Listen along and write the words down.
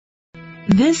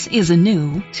This is a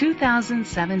new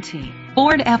 2017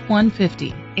 Ford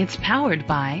F-150. It's powered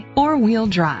by four-wheel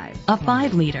drive, a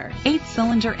 5-liter,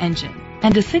 8-cylinder engine,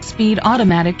 and a 6-speed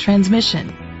automatic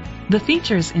transmission. The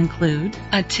features include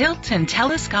a tilt and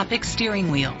telescopic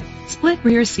steering wheel, split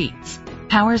rear seats,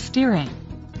 power steering.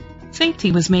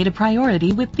 Safety was made a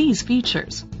priority with these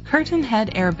features: curtain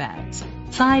head airbags,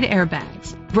 side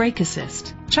airbags, brake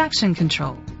assist, traction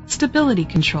control, stability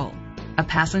control, a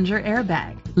passenger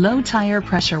airbag, low tire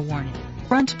pressure warning,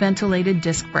 front ventilated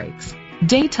disc brakes,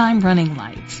 daytime running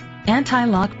lights,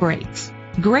 anti-lock brakes.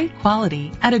 Great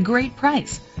quality at a great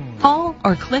price. Call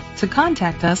or click to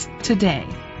contact us today.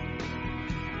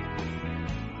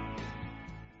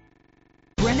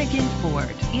 Brenengen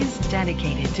Ford is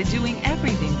dedicated to doing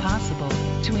everything possible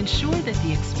to ensure that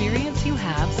the experience you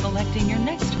have selecting your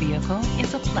next vehicle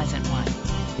is a pleasant one.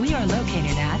 We are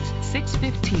located at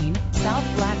 615 South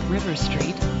Black River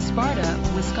Street, Sparta,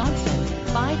 Wisconsin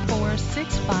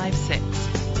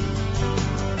 54656.